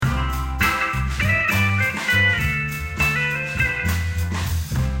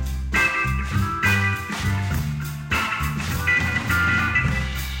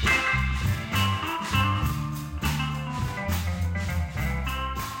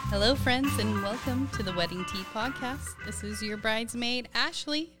Hello, friends, and welcome to the Wedding Tea Podcast. This is your bridesmaid,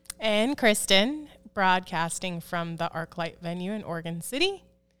 Ashley. And Kristen, broadcasting from the ArcLight venue in Oregon City.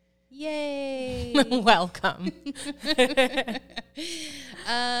 Yay! Welcome.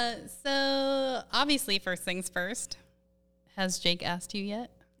 So, obviously, first things first. Has Jake asked you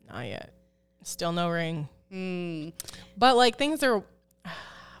yet? Not yet. Still no ring. Mm. But, like, things are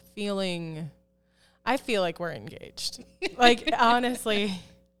I feel like we're engaged. Like, honestly,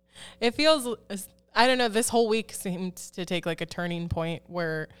 it feels, I don't know, this whole week seems to take, like, a turning point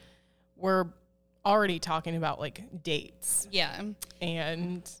where we're already talking about, like, dates. Yeah.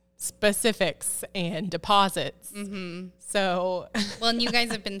 And specifics and deposits. Mm-hmm. So, Well, and you guys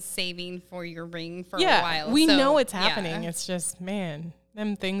have been saving for your ring for a yeah, while. we so, know it's happening. Yeah. It's just, man,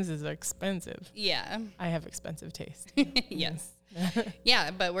 them things is expensive. Yeah. I have expensive taste. Yes. Yeah,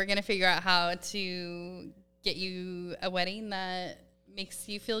 but we're going to figure out how to get you a wedding that makes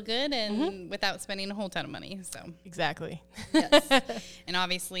you feel good and without spending a whole ton of money. So, Exactly. yes. And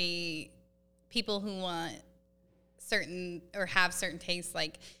obviously, people who want certain or have certain tastes,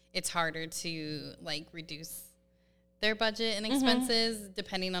 like it's harder to like reduce their budget and expenses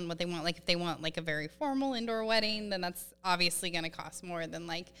depending on what they want. Like if they want like a very formal indoor wedding, then that's obviously going to cost more than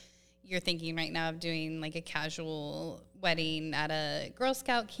like you're thinking right now of doing like a casual wedding at a Girl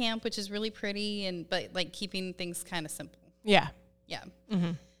Scout camp, which is really pretty but like keeping things kind of simple. Yeah. Yeah.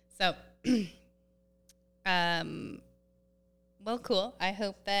 Mm-hmm. So, well, cool. I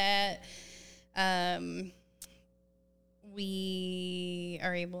hope that we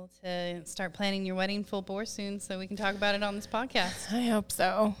are able to start planning your wedding full bore soon so we can talk about it on this podcast. I hope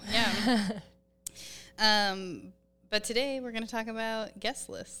so. Yeah. But today we're going to talk about guest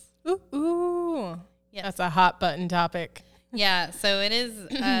lists. Ooh. Yes. That's a hot button topic. Yeah, so it is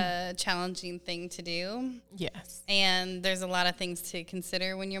a challenging thing to do. Yes. And there's a lot of things to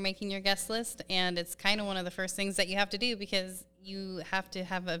consider when you're making your guest list. And it's kind of one of the first things that you have to do because you have to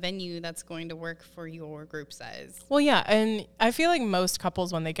have a venue that's going to work for your group size. Well, yeah. And I feel like most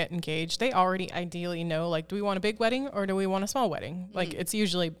couples, when they get engaged, they already ideally know, like, do we want a big wedding or do we want a small wedding? Like, it's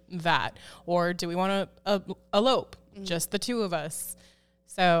usually that. Or do we want to elope, just the two of us?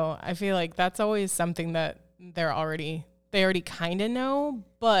 So I feel like that's always something that they already kind of know,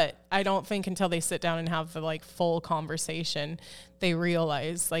 but I don't think until they sit down and have the like full conversation, they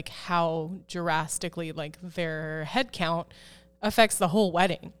realize like how drastically like their head count affects the whole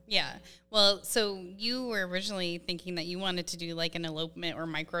wedding. Yeah. Well, so you were originally thinking that you wanted to do like an elopement or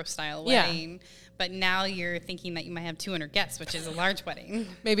micro style wedding, but now you're thinking that you might have 200 guests, which is a large wedding.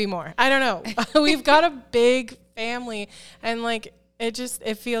 Maybe more. I don't know. We've got a big family and like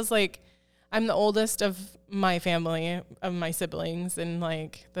it feels like I'm the oldest of my family, of my siblings, and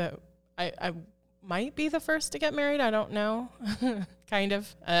like I might be the first to get married. I don't know. Kind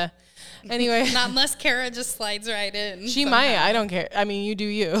of. Anyway. Not unless Kara just slides right in. She somehow. might. I don't care. I mean, you do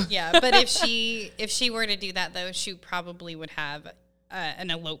you. Yeah, but if she were to do that though, she probably would have an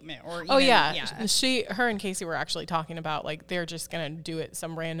elopement or even, Her and Casey were actually talking about like they're just gonna do it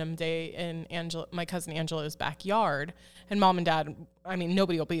some random day in my cousin Angela's backyard, and mom and dad. I mean,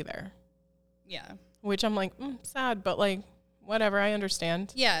 nobody will be there. Yeah. Which I'm like, sad, but like, whatever, I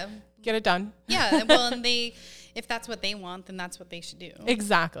understand. Yeah. Get it done. Yeah. Well, and if that's what they want, then that's what they should do.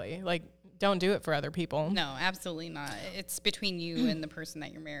 Exactly. Like, don't do it for other people. No, absolutely not. It's between you and the person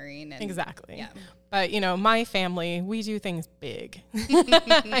that you're marrying. And Exactly. Yeah. But, my family, we do things big.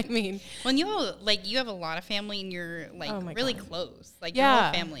 I mean. When you have a lot of family and you're like really close. Like your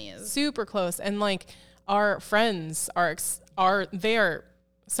whole family is. Super close. And like our friends are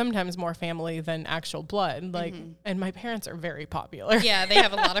sometimes more family than actual blood. Like, and my parents are very popular. Yeah, they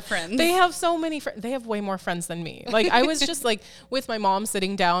have a lot of friends. They have so many friends. They have way more friends than me. Like, I was just like with my mom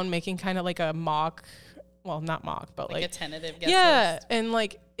sitting down, making kind of like a mock, well, not mock, but like a tentative guess list. And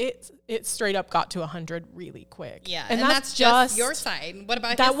like it straight up got to 100 really quick. Yeah, and that's just your side. What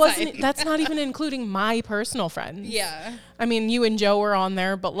about that? His side? That's not even including my personal friends. Yeah. I mean, you and Joe were on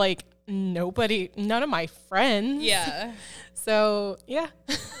there, but like none of my friends. Yeah. So yeah,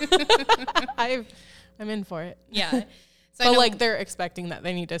 I'm in for it. Yeah. So but like they're expecting that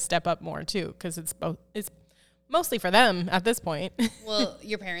they need to step up more too, because it's mostly for them at this point. Well,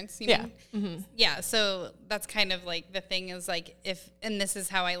 your parents, you mean? Mm-hmm. Yeah. So that's kind of like the thing is like and this is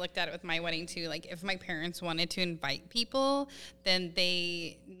how I looked at it with my wedding too. Like if my parents wanted to invite people, then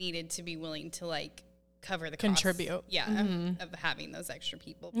they needed to be willing to like cover the contribute. Costs, yeah, of having those extra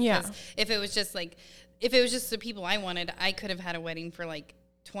people. Because if it was just the people I wanted, I could have had a wedding for like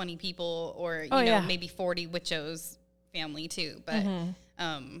 20 people or maybe 40 Wicho's family too. But him.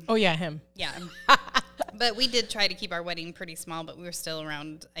 yeah. But we did try to keep our wedding pretty small, but we were still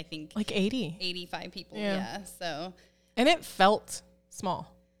around, I think, like 80. 85 people. Yeah. So. And it felt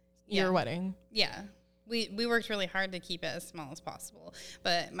small, Yeah. your wedding. Yeah. We worked really hard to keep it as small as possible.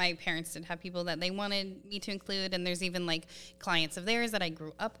 But my parents did have people that they wanted me to include. And there's even like clients of theirs that I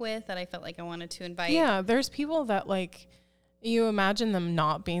grew up with that I felt like I wanted to invite. Yeah. There's people that like, you imagine them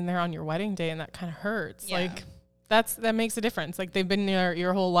not being there on your wedding day, and that kind of hurts. Yeah. Like, that makes a difference. Like, they've been there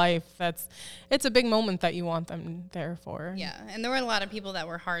your whole life. It's a big moment that you want them there for. Yeah. And there were a lot of people that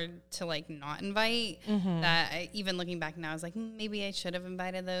were hard to like not invite that even looking back now, I was like, maybe I should have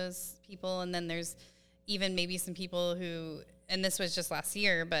invited those people. And then there's even maybe some people who, and this was just last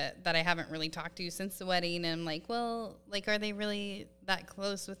year, but that I haven't really talked to since the wedding. And I'm like, well, like, are they really that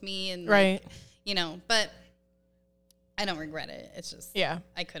close with me? And Right. like, but I don't regret it. It's just, Yeah.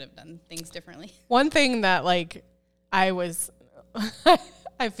 I could have done things differently. One thing that like I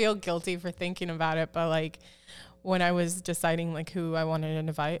feel guilty for thinking about it, but like when I was deciding like who I wanted to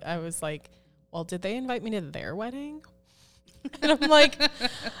invite, I was like, well, did they invite me to their wedding? And I'm like,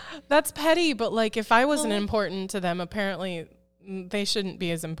 that's petty, but like if I wasn't important to them, apparently they shouldn't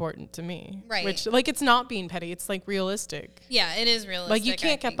be as important to me. Right. Which like it's not being petty, it's like realistic. Yeah, it is realistic. Like you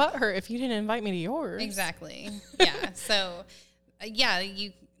can't get butthurt if you didn't invite me to yours. Exactly. Yeah. So,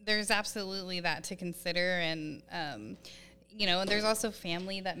 there's absolutely that to consider. And, there's also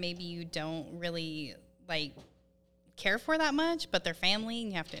family that maybe you don't really like care for that much, but they're family and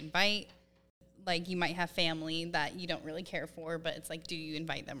you have to invite. Like you might have family that you don't really care for, but it's like, do you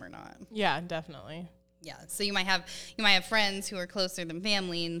invite them or not? Yeah, definitely. Yeah. So you might have friends who are closer than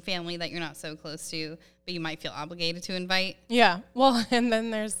family and family that you're not so close to, but you might feel obligated to invite. Yeah. Well, and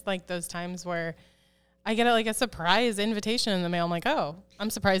then there's like those times where I get like a surprise invitation in the mail. I'm like, oh, I'm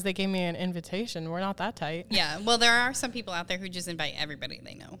surprised they gave me an invitation. We're not that tight. Yeah. Well, there are some people out there who just invite everybody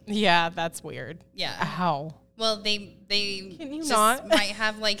they know. Yeah, that's weird. Yeah. How? Well, they Can you just not? might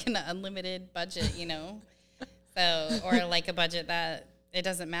have like an unlimited budget, so or like a budget that it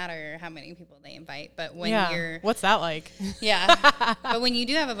doesn't matter how many people they invite. But when you're what's that like? Yeah. But when you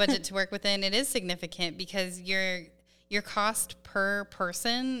do have a budget to work within, it is significant because your cost per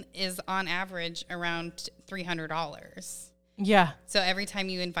person is on average around $300. Yeah. So every time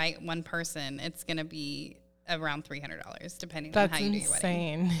you invite one person, it's going to be around $300 depending That's on how you do your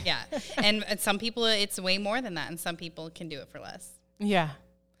wedding. insane. Yeah. And some people it's way more than that and some people can do it for less. Yeah.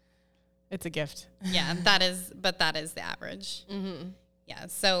 It's a gift. Yeah, that is the average. Mm-hmm. Yeah.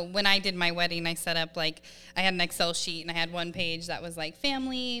 So when I did my wedding, I set up I had an Excel sheet and I had one page that was like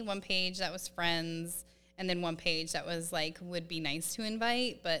family, one page that was friends, and then one page that was like would be nice to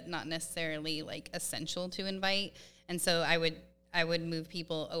invite, but not necessarily like essential to invite. And so I would move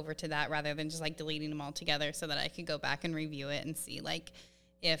people over to that rather than just like deleting them all together so that I could go back and review it and see like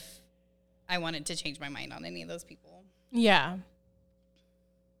if I wanted to change my mind on any of those people. Yeah.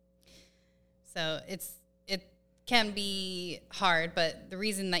 So it can be hard, but the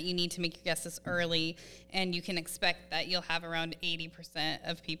reason that you need to make your guest list early and you can expect that you'll have around 80%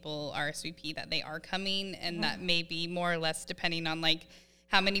 of people RSVP that they are coming, and that may be more or less depending on like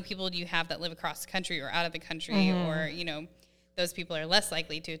how many people do you have that live across the country or out of the country, or those people are less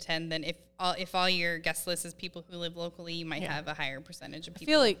likely to attend than if all your guest list is people who live locally, you might have a higher percentage of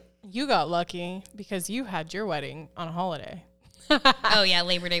people. I feel like you got lucky because you had your wedding on a holiday. Oh, yeah,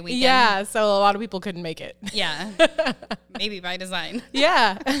 Labor Day weekend. Yeah, so a lot of people couldn't make it. Yeah, maybe by design.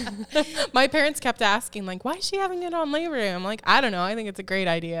 Yeah. My parents kept asking, like, why is she having it on Labor Day? I'm like, I don't know. I think it's a great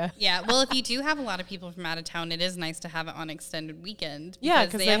idea. Yeah, well, if you do have a lot of people from out of town, it is nice to have it on extended weekend. Yeah,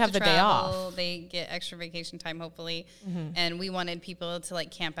 because they have the day off. They get extra vacation time, hopefully. Mm-hmm. And we wanted people to,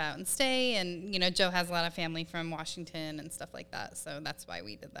 like, camp out and stay. And, Joe has a lot of family from Washington and stuff like that. So that's why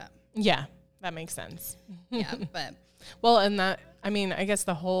we did that. Yeah, that makes sense. Yeah, but... Well, and I guess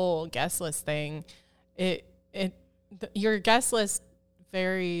the whole guest list thing, your guest list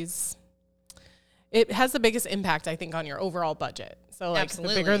varies. It has the biggest impact, I think, on your overall budget. So, like,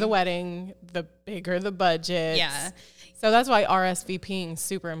 Absolutely. The bigger the wedding, the bigger the budget. Yeah. So that's why RSVPing is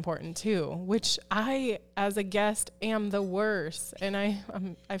super important too, which I, as a guest, am the worst. And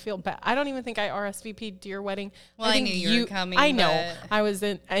I feel bad. I don't even think I RSVP'd to your wedding. Well, I knew you were coming. I know. I was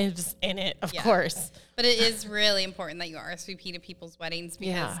in it, of course. But it is really important that you RSVP to people's weddings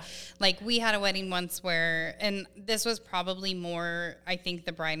because, like, we had a wedding once where, and this was probably more, I think,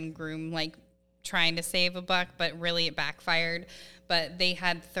 the bride and groom, like, trying to save a buck, but really it backfired. But they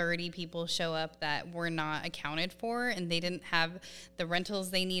had 30 people show up that were not accounted for, and they didn't have the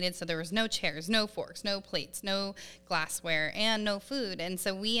rentals they needed. So there was no chairs, no forks, no plates, no glassware, and no food. And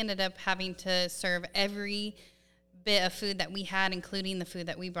so we ended up having to serve every bit of food that we had, including the food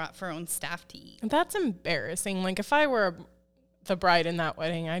that we brought for our own staff to eat. That's embarrassing. Like, if I were the bride in that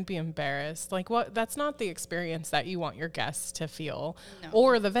wedding, I'd be embarrassed. Like, what? That's not the experience that you want your guests to feel. No.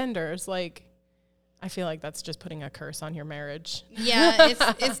 Or the vendors. Like, I feel like that's just putting a curse on your marriage. Yeah,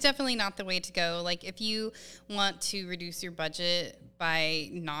 it's definitely not the way to go. Like, if you want to reduce your budget by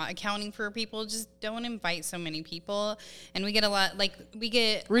not accounting for people, just don't invite so many people. And we get a lot, like,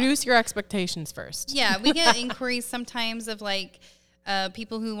 Reduce your expectations first. Yeah, we get inquiries sometimes of, like,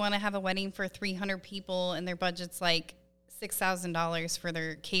 people who want to have a wedding for 300 people and their budget's, like, $6,000 for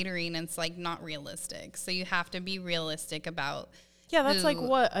their catering, and it's, like, not realistic. So you have to be realistic about that's like,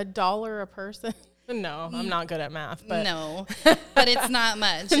 what, $1 a person? No, I'm not good at math, but no, but it's not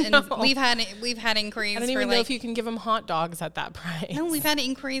much. And we've had inquiries. I don't even know if you can give them hot dogs at that price. No, we've had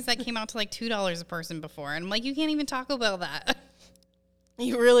inquiries that came out to like $2 a person before, and I'm like, you can't even Taco Bell that.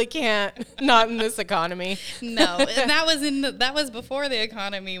 You really can't. Not in this economy. No, and that was before the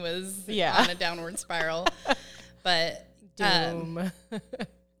economy was on a downward spiral. But doom.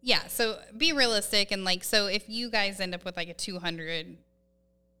 Yeah, so be realistic, and like, so if you guys end up with like a 200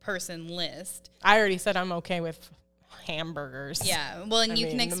 person list. I already said I'm okay with hamburgers. Yeah. Well, and you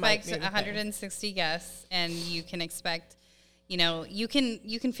can expect 160 guests, and you can expect, you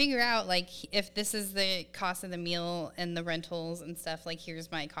can figure out, like, if this is the cost of the meal and the rentals and stuff, like,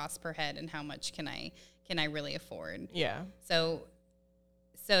 here's my cost per head and how much can I really afford? Yeah. So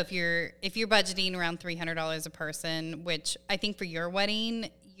if you're budgeting around $300 a person, which I think for your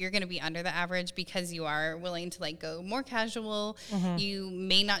wedding, you're going to be under the average because you are willing to, like, go more casual. Mm-hmm. You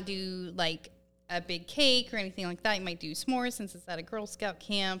may not do, like, a big cake or anything like that. You might do s'mores since it's at a Girl Scout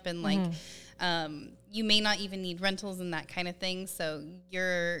camp, and like, you may not even need rentals and that kind of thing. So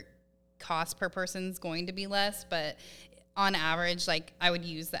your cost per person is going to be less, but on average, like, I would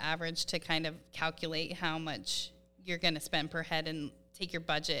use the average to kind of calculate how much you're going to spend per head and take your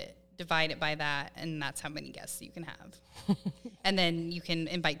budget, divide it by that, and that's how many guests you can have. And then you can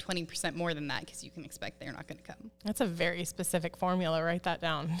invite 20% more than that because you can expect they're not going to come. That's a very specific formula. Write that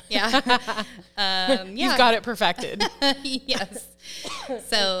down. Yeah. You've got it perfected. Yes.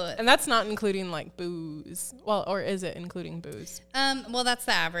 So, and that's not including, like, booze. Well, or is it including booze? Well, that's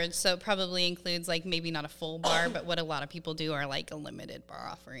the average. So it probably includes, like, maybe not a full bar, but what a lot of people do are, like, a limited bar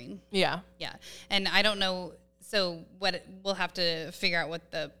offering. Yeah. Yeah. And I don't know. So we'll have to figure out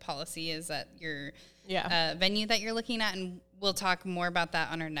what the policy is at your venue that you're looking at, and we'll talk more about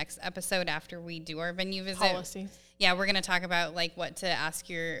that on our next episode after we do our venue visit. Policies. Yeah, we're going to talk about, like, what to ask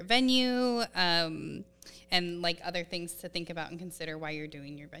your venue, and, like, other things to think about and consider while you're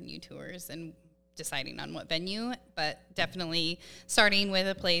doing your venue tours and deciding on what venue. But definitely starting with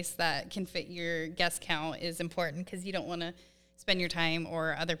a place that can fit your guest count is important, because you don't want to spend your time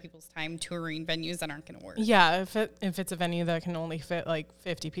or other people's time touring venues that aren't going to work. Yeah, if it's a venue that can only fit, like,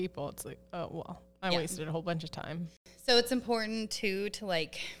 50 people, it's like, oh, well, I wasted a whole bunch of time. So it's important, too, to,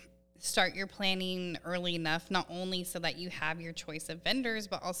 like, start your planning early enough, not only so that you have your choice of vendors,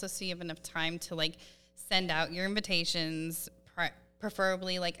 but also so you have enough time to, like, send out your invitations,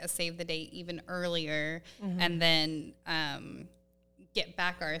 preferably, like, a save the date even earlier, and then get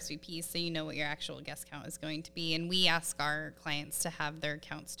back RSVPs so you know what your actual guest count is going to be. And we ask our clients to have their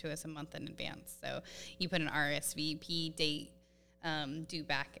counts to us a month in advance. So you put an RSVP date due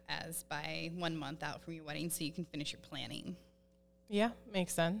back as by 1 month out from your wedding so you can finish your planning. Yeah,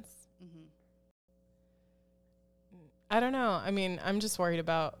 makes sense. Mm-hmm. I don't know. I mean, I'm just worried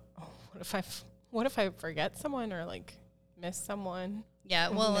about what if I forget someone or, like, miss someone? Yeah,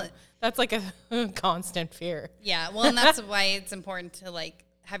 well, that's like a constant fear. Yeah, well, and that's why it's important to, like,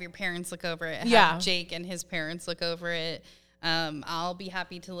 have your parents look over it. Have Jake and his parents look over it. I'll be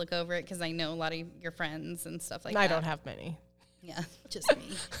happy to look over it because I know a lot of your friends and stuff like that. I don't have many. Yeah, just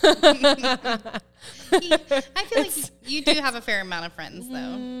me. I feel like you do have a fair amount of friends,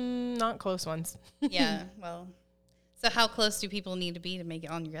 though. Not close ones. Yeah, well, so how close do people need to be to make it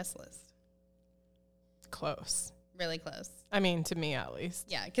on your guest list? Close. Really close. I mean, to me at least.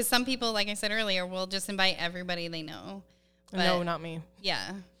 Yeah, because some people, like I said earlier, will just invite everybody they know. No, not me.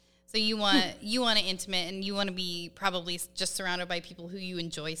 Yeah. So you want it intimate, and you want to be probably just surrounded by people who you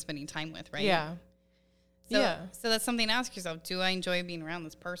enjoy spending time with, right? Yeah. So that's something to ask yourself. Do I enjoy being around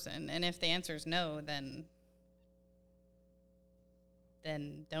this person? And if the answer is no, then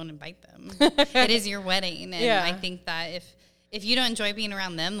don't invite them. It is your wedding. And I think that if you don't enjoy being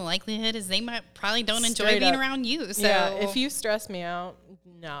around them, the likelihood is they probably don't enjoy being around you. So yeah, if you stress me out,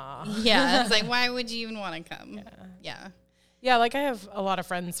 nah. Yeah, it's like, why would you even want to come? Yeah. Yeah, like, I have a lot of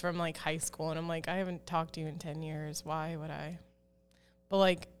friends from, like, high school, and I'm like, I haven't talked to you in 10 years. Why would I? But,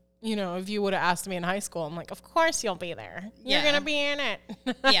 like, you know, if you would have asked me in high school, I'm like, of course you'll be there. You're Yeah. going to be in it.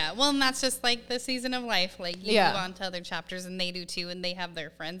 Yeah, well, and that's just like the season of life. Like, you Yeah. move on to other chapters, and they do too, and they have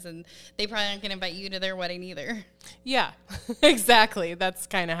their friends, and they probably aren't going to invite you to their wedding either. Yeah, exactly. That's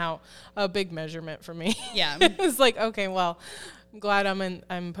kind of how a big measurement for me. Yeah. It's like, okay, well, I'm glad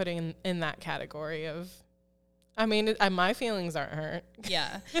I'm putting in that category of, I mean, my feelings aren't hurt.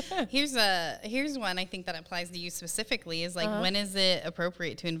 Yeah. Here's one I think that applies to you specifically is like, when is it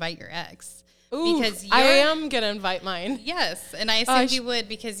appropriate to invite your ex? Ooh, Because I am going to invite mine. Yes, and I assumed you would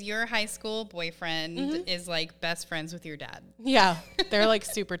because your high school boyfriend is like best friends with your dad. Yeah, they're like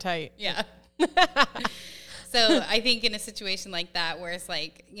super tight. Yeah. So I think in a situation like that where it's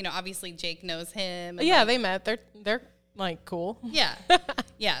like, you know, obviously Jake knows him. And Yeah, like, they met. They're like cool. yeah.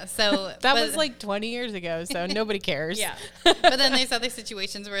 Yeah. So That was like 20 years ago, so nobody cares. yeah. But then there's other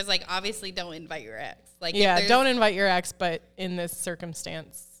situations where it's like, obviously don't invite your ex. Like, if Yeah, there's- don't invite your ex, but in this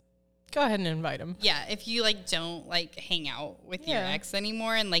circumstance, go ahead and invite him. Yeah, if you like don't like hang out with your Yeah. ex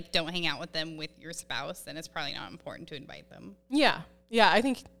anymore and like don't hang out with them with your spouse, then it's probably not important to invite them. Yeah.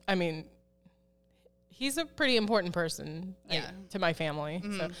 I mean, he's a pretty important person to my family.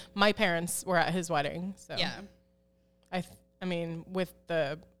 So my parents were at his wedding. So Yeah. I mean, with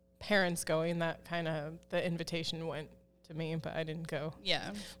the parents going, that kind of, the invitation went to me, but I didn't go.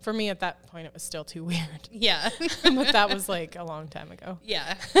 Yeah. For me at that point, it was still too weird. Yeah. But that was like a long time ago.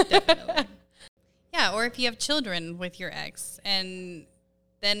 Yeah, definitely. Yeah, or if you have children with your ex, and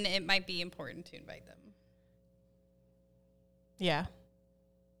then it might be important to invite them. Yeah.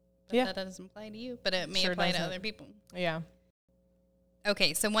 But Yeah. that doesn't apply to you, but it may Sure apply to doesn't. other people. Yeah.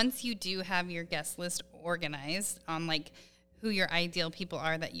 Okay, so once you do have your guest list organized on like who your ideal people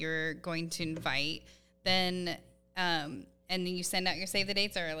are that you're going to invite, then and then you send out your save the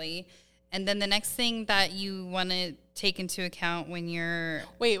dates early, and then the next thing that you want to take into account when you're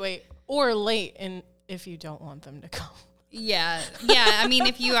Wait. Or late, and if you don't want them to come. yeah. I mean,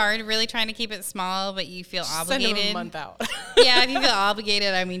 if you are really trying to keep it small, but you feel Send obligated, them a month out. yeah, if you feel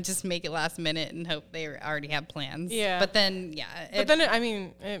obligated, I mean, just make it last minute and hope they already have plans. Yeah. But then, But then, I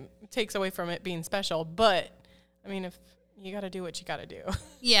mean, it takes away from it being special. But, I mean, if you got to do what you got to do.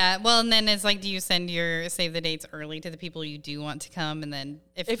 yeah. Well, and then it's like, do you send your save the dates early to the people you do want to come? And then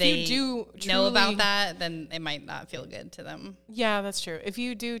if they you do know truly- about that, then it might not feel good to them. Yeah, that's true. If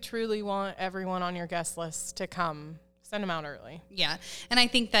you do truly want everyone on your guest list to come, send them out early. Yeah. And I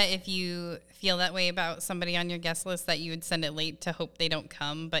think that if you feel that way about somebody on your guest list, that you would send it late to hope they don't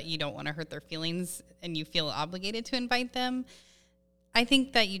come, but you don't want to hurt their feelings and you feel obligated to invite them, I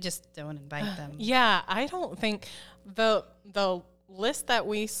think that you just don't invite them. Yeah, I don't think the list that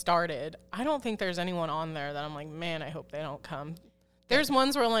we started, I don't think there's anyone on there that I'm like, man, I hope they don't come. There's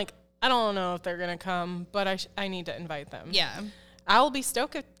ones where I'm like, I don't know if they're going to come, but I need to invite them. Yeah. I'll be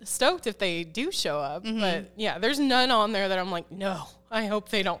stoked if they do show up. But yeah, there's none on there that I'm like, no, I hope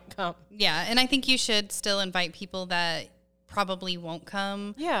they don't come. Yeah. And I think you should still invite people that probably won't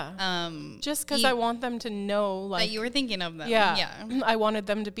come. Yeah. Just because I want them to know, like, that you were thinking of them. yeah, Yeah. I wanted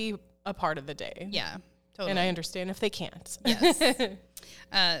them to be a part of the day. Yeah. Totally. And I understand if they can't.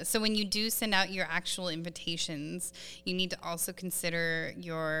 Yes. So when you do send out your actual invitations, you need to also consider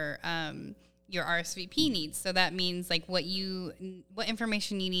your RSVP needs. So that means like what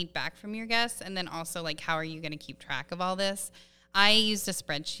information you need back from your guests, and then also like how are you going to keep track of all this? I used a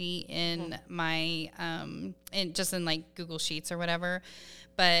spreadsheet in my in like Google Sheets or whatever,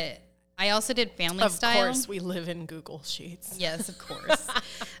 but I also did family style. Of course, we live in Google Sheets. Yes, of course.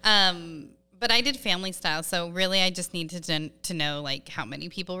 But I did family style, so really I just needed to know like how many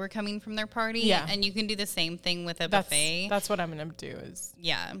people were coming from their party. Yeah. And you can do the same thing with a buffet. That's what I'm gonna do is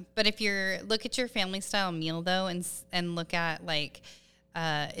Yeah, but if look at your family style meal though, and look at like,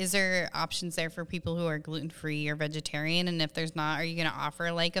 is there options there for people who are gluten-free or vegetarian? And if there's not, are you going to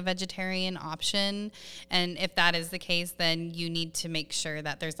offer like a vegetarian option? And if that is the case, then you need to make sure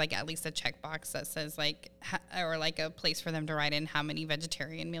that there's like at least a checkbox that says like, or like a place for them to write in how many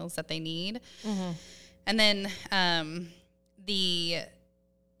vegetarian meals that they need. Mm-hmm. And then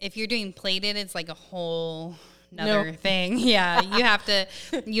if you're doing plated, it's like a whole another thing. Yeah, you have to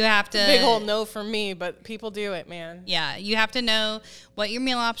big old no for me, but people do it, man. Yeah, you have to know what your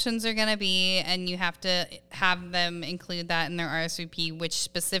meal options are going to be, and you have to have them include that in their RSVP, which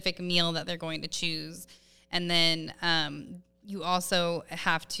specific meal that they're going to choose. And then you also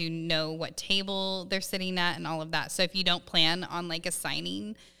have to know what table they're sitting at and all of that. So if you don't plan on like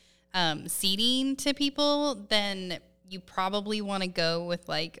assigning seating to people, then you probably want to go with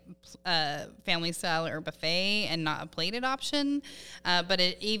like family style or buffet and not a plated option. But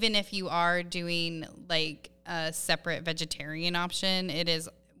even if you are doing like a separate vegetarian option, it is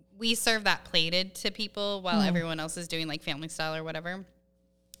we serve that plated to people while everyone else is doing like family style or whatever.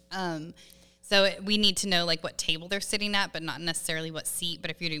 So we need to know like what table they're sitting at, but not necessarily what seat.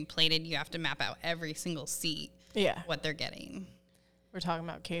 But if you're doing plated, you have to map out every single seat. Yeah. What they're getting. We're talking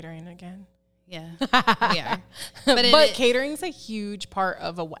about catering again. Yeah, we are. But catering's a huge part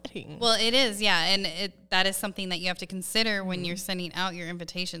of a wedding. Well, it is, yeah. And that is something that you have to consider when you're sending out your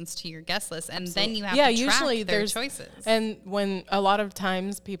invitations to your guest list. And then you have to track usually their choices. And when a lot of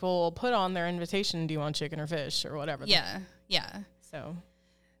times people will put on their invitation, do you want chicken or fish or whatever. Yeah, yeah.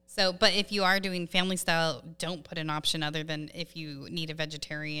 So, but if you are doing family style, don't put an option other than if you need a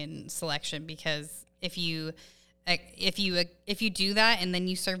vegetarian selection, because if you do that and then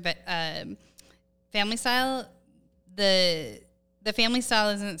you serve family style, the family style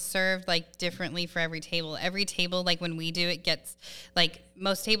isn't served like differently for every table. Every table, like when we do it, gets like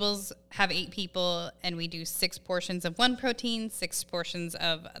most tables have 8 people and we do 6 portions of one protein, 6 portions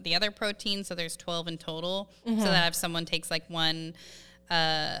of the other protein. So there's 12 in total. So that if someone takes like one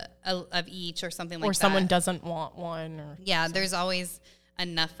of each or something like that. Or someone doesn't want one. Or yeah, something. There's always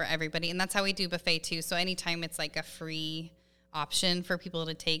enough for everybody. And that's how we do buffet too. So anytime it's like a free option for people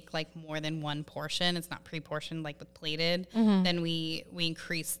to take like more than one portion, it's not pre-portioned like with plated, then we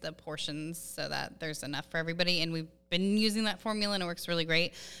increase the portions so that there's enough for everybody. And we've been using that formula and it works really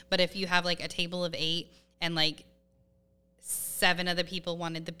great. But if you have like a table of 8 and like 7 of the people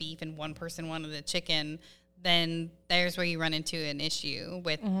wanted the beef and 1 person wanted the chicken, then there's where you run into an issue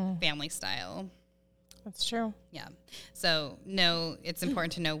with family style. That's true. Yeah. So it's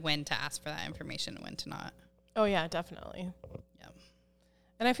important to know when to ask for that information and when to not. Oh yeah, definitely. Yeah.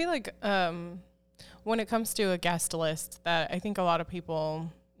 And I feel like when it comes to a guest list, that I think a lot of people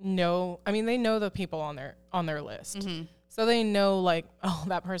know. I mean, they know the people on their list, so they know like, oh,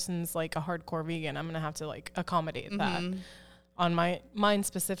 that person's like a hardcore vegan. I'm gonna have to like accommodate that. On mine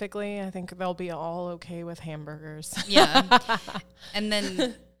specifically, I think they'll be all okay with hamburgers. Yeah. And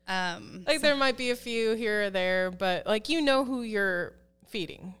then like there might be a few here or there, but like you know who you're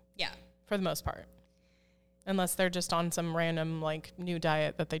feeding. Yeah. For the most part. Unless they're just on some random like new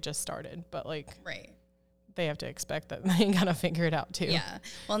diet that they just started. But like they have to expect that they gotta figure it out too. Yeah.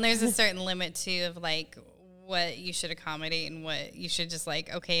 Well, and there's a certain limit too of like what you should accommodate and what you should just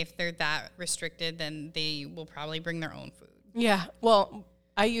like, okay, if they're that restricted, then they will probably bring their own food. Yeah. Well,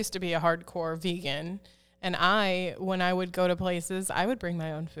 I used to be a hardcore vegan, and when I would go to places, I would bring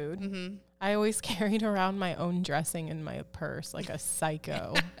my own food. I always carried around my own dressing in my purse like a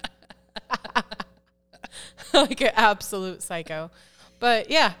psycho. Like an absolute psycho. But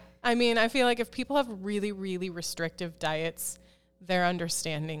yeah, I mean, I feel like if people have really, really restrictive diets, they're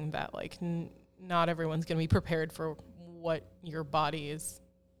understanding that like not everyone's going to be prepared for what your body is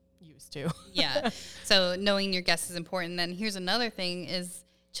used to. Yeah. So knowing your guests is important. Then here's another thing is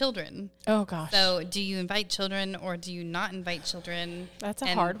children. Oh gosh. So do you invite children or do you not invite children? That's a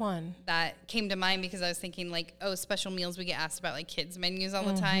hard one. That came to mind because I was thinking like, oh, special meals, we get asked about like kids menus all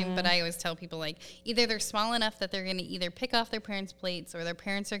the time. But I always tell people like either they're small enough that they're going to either pick off their parents' plates or their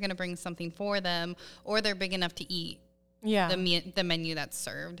parents are going to bring something for them, or they're big enough to eat the menu that's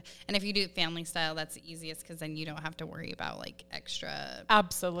served. And if you do it family style, that's the easiest because then you don't have to worry about like extra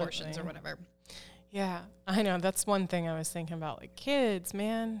portions or whatever. Yeah, I know. That's one thing I was thinking about. Like kids,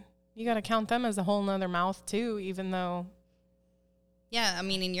 man, you got to count them as a whole nother mouth too, even though. Yeah, I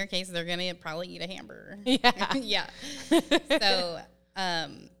mean, in your case, they're going to probably eat a hamburger. Yeah. Yeah. So,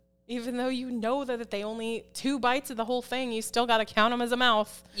 even though you know that they only eat 2 bites of the whole thing, you still got to count them as a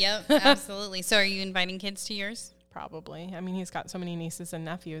mouth. Yep, absolutely. So are you inviting kids to yours? Probably. I mean, he's got so many nieces and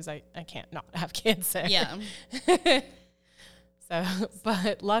nephews. I can't not have kids there. Yeah. So,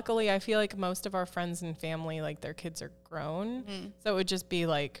 but luckily, I feel like most of our friends and family, like their kids are grown. So it would just be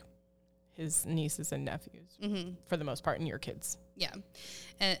like his nieces and nephews for the most part, and your kids. Yeah.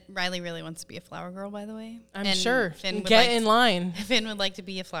 And Riley really wants to be a flower girl, by the way. I'm sure. Get in line. Finn would like to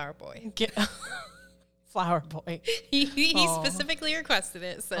be a flower boy. Flower boy. He specifically requested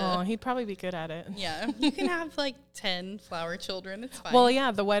it. So he'd probably be good at it. Yeah. You can have like 10 flower children. It's fine. Well,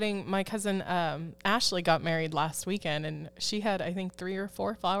 yeah, the wedding, my cousin Ashley got married last weekend, and she had, I think, 3 or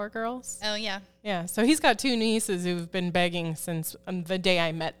 4 flower girls. Oh, yeah. Yeah. So he's got 2 nieces who've been begging since the day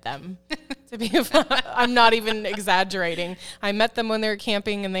I met them to be I'm not even exaggerating. I met them when they were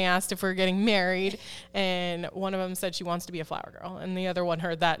camping, and they asked if we were getting married, and one of them said she wants to be a flower girl, and the other one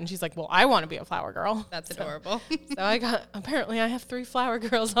heard that, and she's like, well, I want to be a flower girl. That's adorable. So apparently I have 3 flower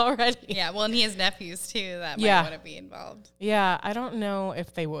girls already. Yeah, well, and he has nephews too that might want to be involved. Yeah, I don't know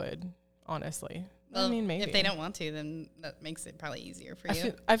if they would, honestly. Well, I mean, maybe. If they don't want to, then that makes it probably easier for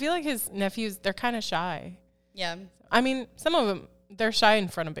you. I feel like his nephews, they're kind of shy. Yeah. I mean, some of them, they're shy in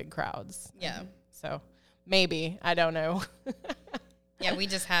front of big crowds. Yeah. So maybe, I don't know. Yeah, we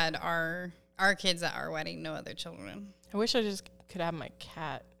just had our kids at our wedding, no other children. I wish I just could have my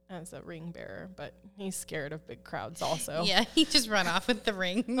cat as a ring bearer, but he's scared of big crowds also. Yeah, he just run off with the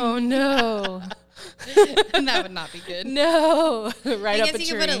ring. Oh no. That would not be good. No. Right I up a guess you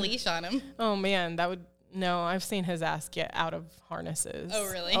tree. could put a leash on him. Oh man, that would, no, I've seen his ass get out of harnesses. Oh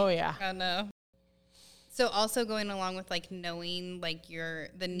really? Oh yeah. Oh no. So also going along with like knowing like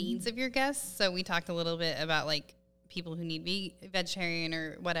the needs of your guests. So we talked a little bit about like people who need be vegetarian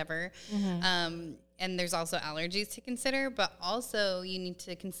or whatever. And there's also allergies to consider, but also you need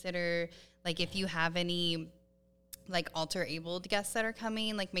to consider like if you have any like alter abled guests that are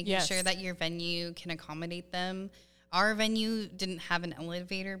coming, like making sure that your venue can accommodate them. Our venue didn't have an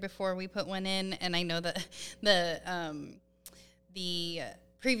elevator before we put one in, and I know that the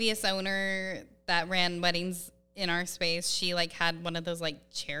previous owner that ran weddings in our space, she like had one of those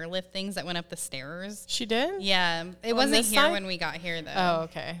like chairlift things that went up the stairs. She did? Yeah, it wasn't here when we got here though. Oh,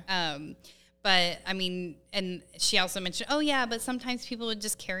 okay. But I mean, and she also mentioned, oh yeah, but sometimes people would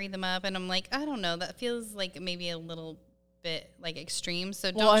just carry them up, and I'm like, I don't know, that feels like maybe a little bit like extreme.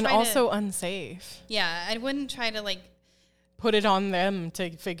 So don't and also unsafe. Yeah, I wouldn't try to like put it on them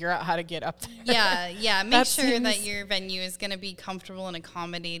to figure out how to get up there. Yeah. Make sure that your venue is going to be comfortable and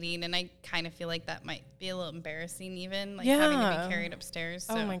accommodating. And I kind of feel like that might be a little embarrassing, even like having to be carried upstairs.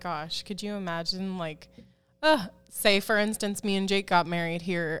 So. Oh my gosh, could you imagine? Like, say for instance, me and Jake got married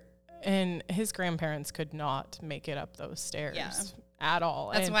here, and his grandparents could not make it up those stairs at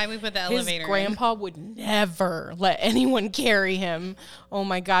all. That's why we put the elevator. His grandpa would never let anyone carry him. Oh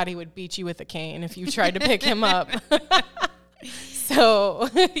my God, he would beat you with a cane if you tried to pick him up. So,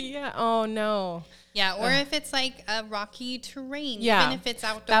 yeah. Oh, no. Yeah, or if it's like a rocky terrain, even if it's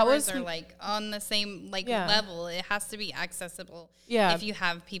outdoors or like on the same like level, it has to be accessible. Yeah. If you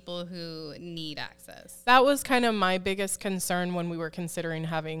have people who need access. That was kind of my biggest concern when we were considering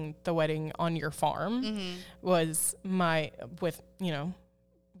having the wedding on your farm. Was with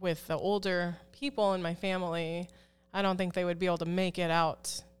the older people in my family, I don't think they would be able to make it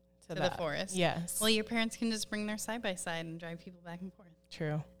out to the forest. Yes. Well, your parents can just bring their side-by-side and drive people back and forth.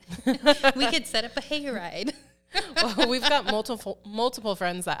 True. We could set up a hayride. Well, we've got multiple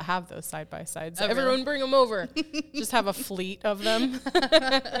friends that have those side-by-sides. So everyone really? Bring them over. Just have a fleet of them.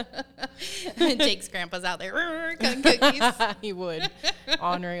 Jake's grandpa's out there cutting cookies. He would.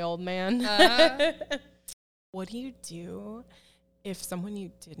 Ornery old man. What do you do if someone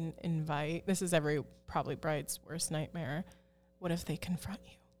you didn't invite, this is every probably bride's worst nightmare, what if they confront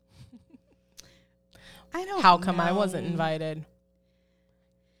you? I don't How come I wasn't invited?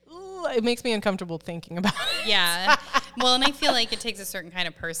 Ooh, it makes me uncomfortable thinking about it. Yeah. Well, and I feel like it takes a certain kind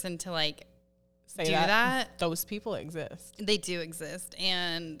of person to like do that. Those people exist. They do exist.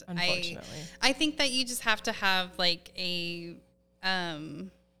 And unfortunately, I think that you just have to have like a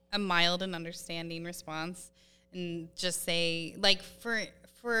mild and understanding response and just say like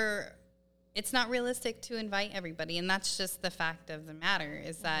for it's not realistic to invite everybody. And that's just the fact of the matter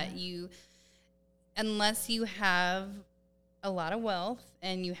is that unless you have a lot of wealth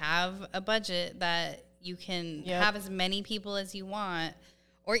and you have a budget that you can have as many people as you want,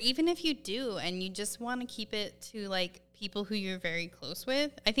 or even if you do and you just want to keep it to like people who you're very close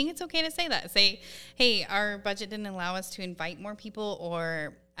with, I think it's okay to say that. Say, hey, our budget didn't allow us to invite more people,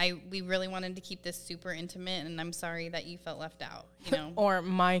 or we really wanted to keep this super intimate and I'm sorry that you felt left out, you know? Or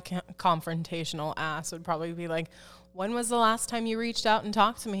my confrontational ass would probably be like, when was the last time you reached out and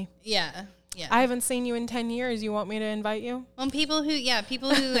talked to me? Yeah. Yeah. I haven't seen you in 10 years. You want me to invite you? Well, people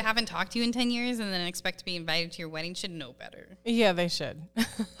who haven't talked to you in 10 years and then expect to be invited to your wedding should know better. Yeah, they should.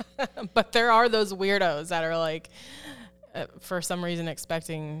 But there are those weirdos that are like, for some reason,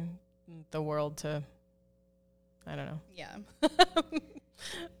 expecting the world to, I don't know. Yeah.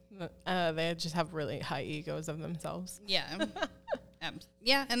 They just have really high egos of themselves. Yeah.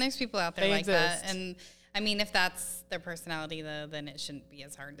 Yeah, and there's people out there they like exist. that. And I mean, if that's their personality, though, then it shouldn't be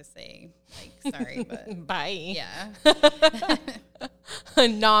as hard to say, like, sorry, but. Bye. Yeah.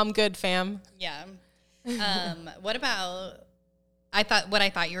 No, I'm good, fam. Yeah. What about, what I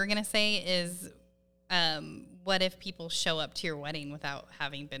thought you were going to say is, what if people show up to your wedding without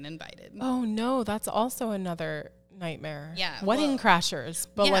having been invited? Oh, no, that's also another nightmare. Yeah. Wedding crashers,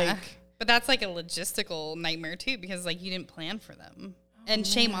 but But that's like a logistical nightmare, too, because, like, you didn't plan for them. And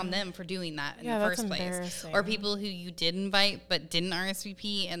shame on them for doing that in the first place. Or people who you did invite but didn't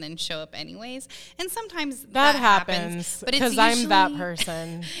RSVP and then show up anyways. And sometimes that happens. Because I'm that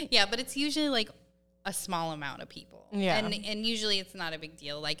person. Yeah, but it's usually like a small amount of people. Yeah. And usually it's not a big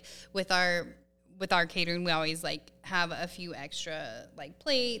deal. Like with our with our catering, we always like have a few extra like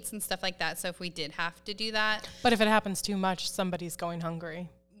plates and stuff like that. So if we did have to do that. But if it happens too much, somebody's going hungry.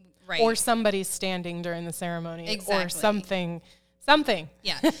 Right. Or somebody's standing during the ceremony. Exactly. Or something.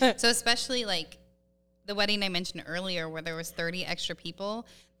 Yeah. So especially like the wedding I mentioned earlier where there was 30 extra people,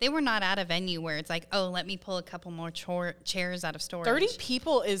 they were not at a venue where it's like, oh, let me pull a couple more chairs out of storage. 30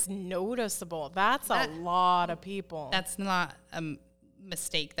 people is noticeable. That's a lot of people. That's not a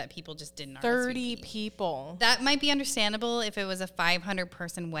mistake that people just didn't RSVP. 30 people. That might be understandable if it was a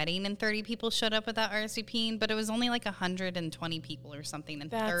 500-person wedding and 30 people showed up without RSVPing, but it was only like 120 people or something,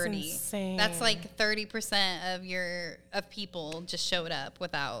 and That's 30. insane. That's like 30% of people just showed up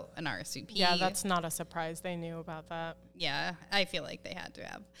without an RSVP. Yeah, that's not a surprise. They knew about that. Yeah, I feel like they had to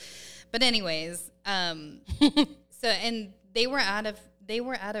have. But anyways, so and they were at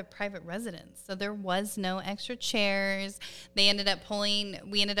a private residence, so there was no extra chairs. We ended up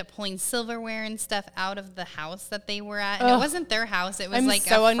pulling silverware and stuff out of the house that they were at. And it wasn't their house. It was I'm like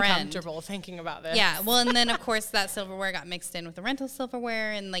so a friend. uncomfortable thinking about this. Yeah, well, and then of course that silverware got mixed in with the rental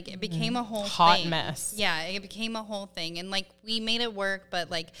silverware, and like it became a whole hot mess. Yeah, it became a whole thing, and like we made it work, but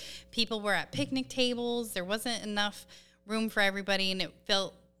like people were at picnic tables. There wasn't enough room for everybody, and it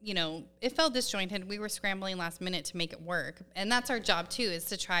felt disjointed. We were scrambling last minute to make it work. And that's our job too, is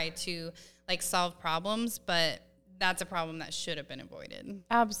to try to like solve problems, but that's a problem that should have been avoided.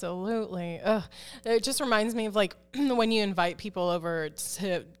 Absolutely. Ugh. It just reminds me of like when you invite people over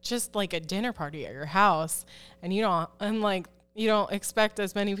to just like a dinner party at your house and you don't expect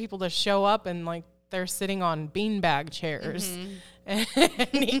as many people to show up and like they're sitting on beanbag chairs and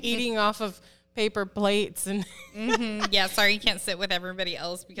eating off of paper plates and Yeah, sorry you can't sit with everybody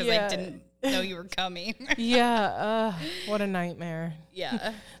else because I didn't know you were coming. What a nightmare.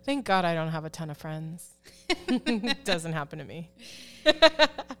 Yeah. Thank God I don't have a ton of friends. It doesn't happen to me.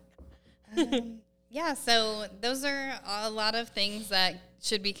 Yeah, so those are a lot of things that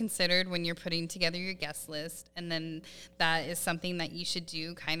should be considered when you're putting together your guest list. And then that is something that you should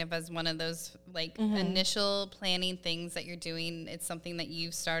do kind of as one of those like initial planning things that you're doing. It's something that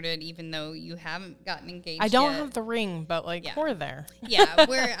you've started even though you haven't gotten engaged I don't yet. have the ring, but like we're there. Yeah,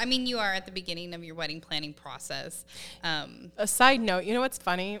 you are at the beginning of your wedding planning process. A side note, you know what's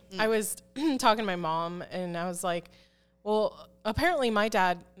funny? I was talking to my mom and I was like, well, apparently my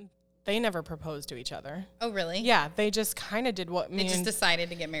dad, they never proposed to each other. Oh, really? Yeah, they just kind of did what They just decided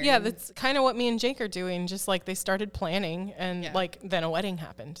to get married. Yeah, that's kind of what me and Jake are doing. Just like they started planning and like then a wedding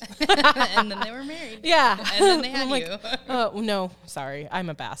happened. And then they were married. Yeah. And then they had you. No, sorry.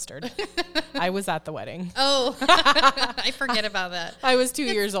 I'm a bastard. I was at the wedding. Oh, I forget about that. I was 2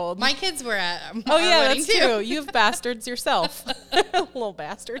 years old. My kids were at our that's wedding too. true. You have bastards yourself. Little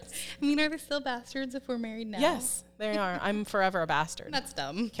bastards. I mean, are they still bastards if we're married now? Yes, they are. I'm forever a bastard. That's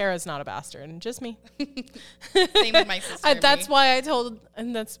dumb. Kara's not a bastard, and just me. Same with my sister. That's why I told,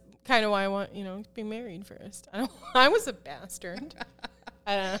 and that's kind of why I want, to be married first. I was a bastard.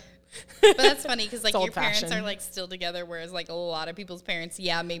 But that's funny because like your parents old-fashioned. are like still together, whereas like a lot of people's parents,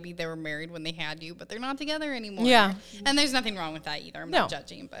 maybe they were married when they had you, but they're not together anymore. Yeah. And there's nothing wrong with that either. I'm not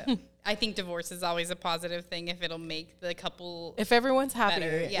judging, but I think divorce is always a positive thing if it'll make the couple If everyone's happy,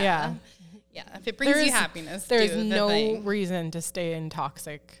 better. yeah. Yeah, if it brings you happiness, There's do the no thing. reason to stay in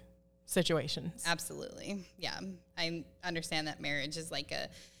toxic situations. Absolutely. Yeah. I understand that marriage is like a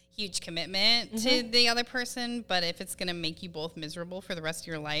huge commitment to the other person, but if it's going to make you both miserable for the rest of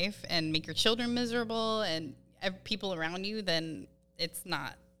your life and make your children miserable and people around you, then it's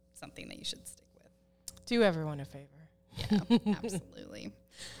not something that you should stick with. Do everyone a favor. Yeah, absolutely.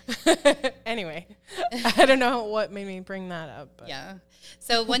 Anyway, I don't know what made me bring that up. But. Yeah.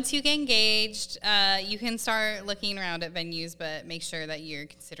 So once you get engaged, you can start looking around at venues, but make sure that you're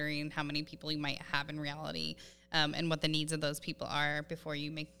considering how many people you might have in reality and what the needs of those people are before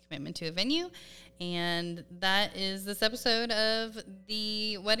you make a commitment to a venue. And that is this episode of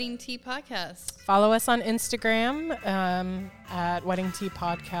the Wedding Tea Podcast. Follow us on Instagram at Wedding Tea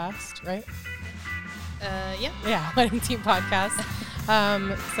Podcast, right? Yeah. Yeah, Wedding Tea Podcast.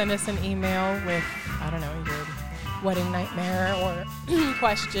 Send us an email with, I don't know, your wedding nightmare or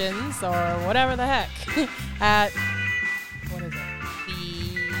questions or whatever the heck at, what is it?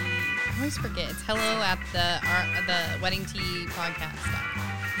 I always forget. It's hello@the Wedding Tea Podcast.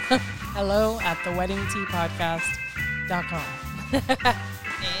 Hello at the Wedding Tea Podcast.com.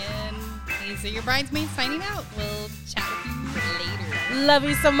 And these are your bridesmaids signing out. We'll chat with you later. Love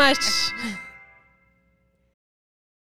you so much.